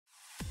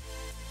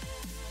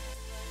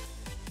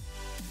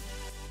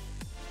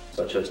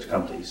So I chose to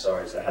come to East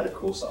Surrey, so I had a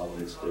course that I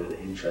wanted to do that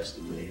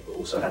interested me, but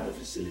also had the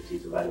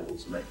facilities available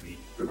to make me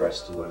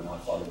progress to where my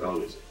final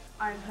goal is.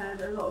 I've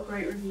heard a lot of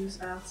great reviews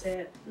about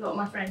it. A lot of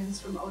my friends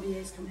from older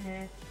years come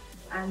here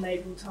and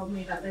they've all told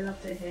me that they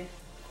loved it here.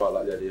 Quite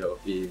like the idea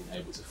of being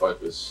able to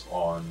focus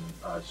on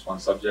just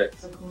one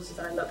subject. The courses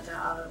I looked at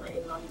are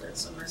in London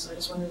somewhere, so I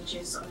just wanted to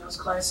choose something else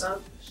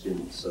closer.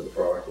 Students are the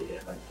priority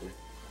here, thankfully.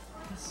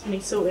 It's me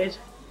sorted,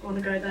 I want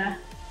to go there.